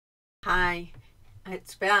Hi,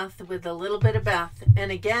 it's Beth with a little bit of Beth.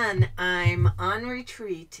 And again, I'm on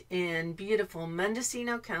retreat in beautiful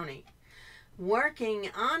Mendocino County, working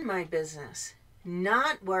on my business,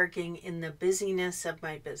 not working in the busyness of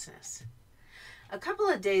my business. A couple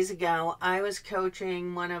of days ago, I was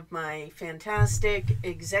coaching one of my fantastic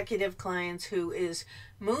executive clients who is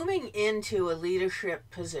moving into a leadership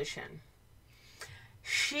position.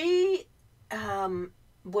 She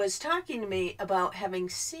was talking to me about having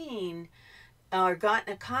seen or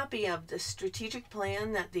gotten a copy of the strategic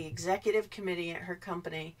plan that the executive committee at her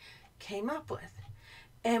company came up with.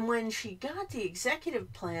 And when she got the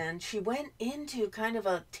executive plan, she went into kind of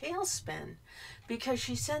a tailspin because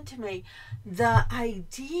she said to me, the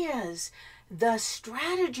ideas, the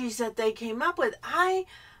strategies that they came up with, I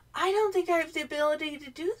don't think I have the ability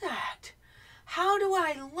to do that. How do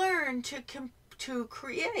I learn to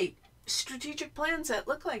create strategic plans that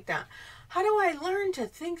look like that? How do I learn to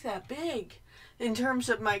think that big in terms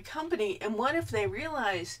of my company? And what if they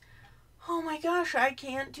realize, oh my gosh, I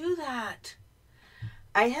can't do that?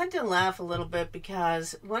 I had to laugh a little bit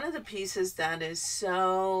because one of the pieces that is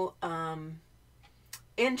so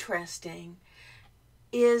interesting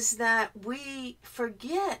is that we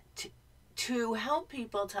forget to help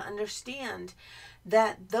people to understand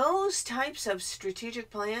that those types of strategic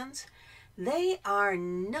plans, they are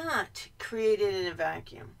not created in a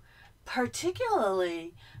vacuum,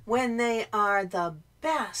 particularly when they are the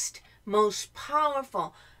best, most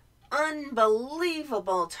powerful,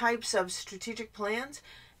 unbelievable types of strategic plans.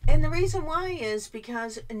 And the reason why is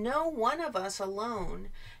because no one of us alone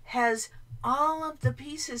has all of the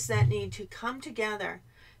pieces that need to come together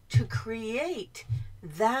to create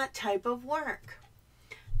that type of work.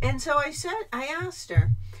 And so I asked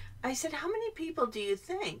her, I said, how many people do you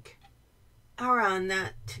think are on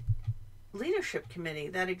that leadership committee,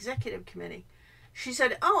 that executive committee? She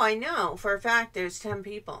said, oh, I know for a fact there's 10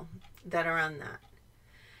 people that are on that.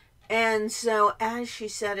 And so as she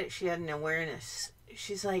said it, she had an awareness.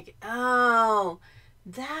 She's like, oh,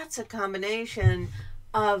 that's a combination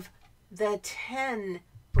of the 10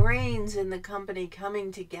 brains in the company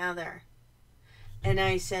coming together. And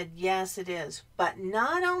I said, yes, it is. But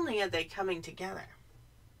not only are they coming together,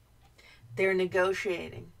 they're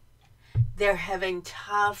negotiating. They're having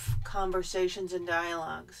tough conversations and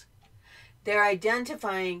dialogues. They're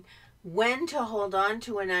identifying when to hold on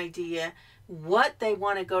to an idea, what they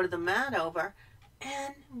want to go to the mat over,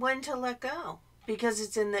 and when to let go, because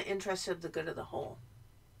it's in the interest of the good of the whole.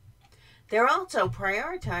 They're also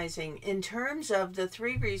prioritizing in terms of the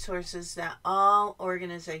 3 resources that all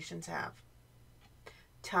organizations have: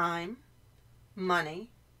 time, money,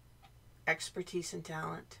 expertise, and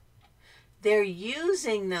talent. They're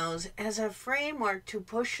using those as a framework to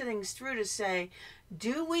push things through to say,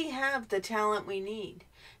 do we have the talent we need?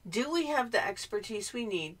 Do we have the expertise we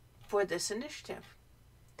need for this initiative?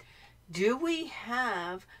 Do we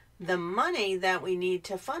have the money that we need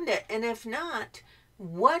to fund it? And if not,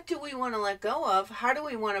 what do we want to let go of? How do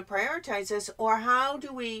we want to prioritize this? Or how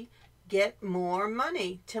do we get more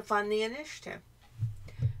money to fund the initiative?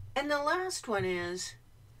 And the last one is,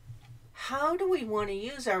 how do we want to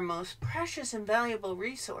use our most precious and valuable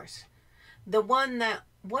resource? The one that,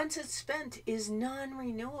 once it's spent, is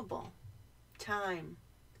non-renewable: time.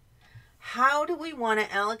 How do we want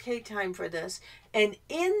to allocate time for this? And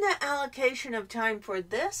in the allocation of time for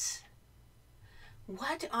this,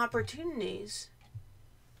 what opportunities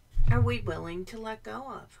are we willing to let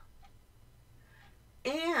go of?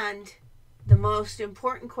 And the most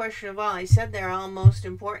important question of all, I said they're all most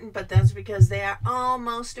important, but that's because they are all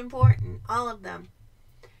most important, all of them.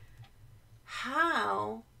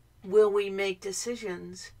 How will we make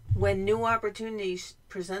decisions when new opportunities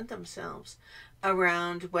present themselves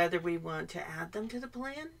around whether we want to add them to the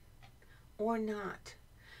plan or not?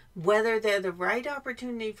 Whether they're the right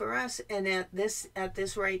opportunity for us and at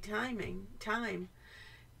this right time,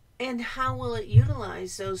 and how will it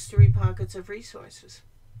utilize those 3 pockets of resources?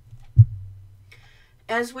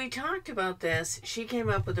 As we talked about this, she came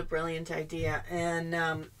up with a brilliant idea, and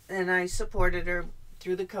I supported her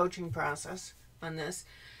through the coaching process on this.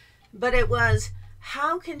 But it was,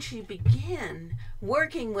 how can she begin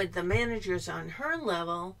working with the managers on her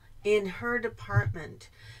level in her department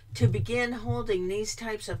to begin holding these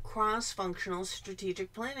types of cross-functional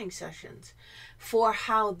strategic planning sessions for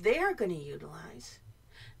how they're going to utilize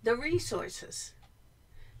the resources,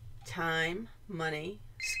 time, money,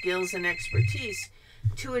 skills, and expertise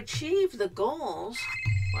to achieve the goals.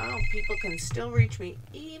 Wow, people can still reach me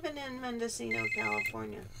even in Mendocino,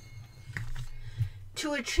 California.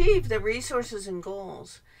 To achieve the resources and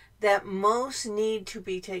goals that most need to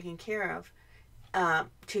be taken care of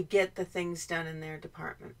to get the things done in their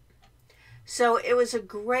department. So it was a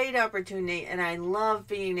great opportunity, and I love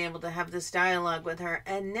being able to have this dialogue with her.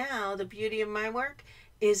 And now the beauty of my work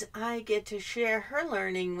is I get to share her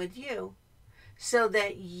learning with you so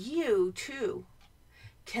that you too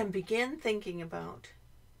can begin thinking about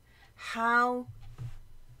how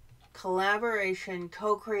collaboration,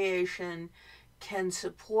 co-creation can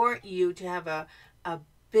support you to have a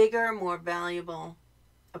bigger, more valuable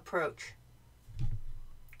approach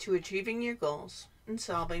to achieving your goals and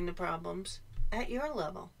solving the problems at your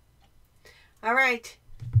level. All right,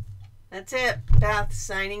 that's it. Beth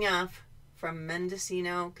signing off from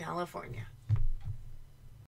Mendocino, California.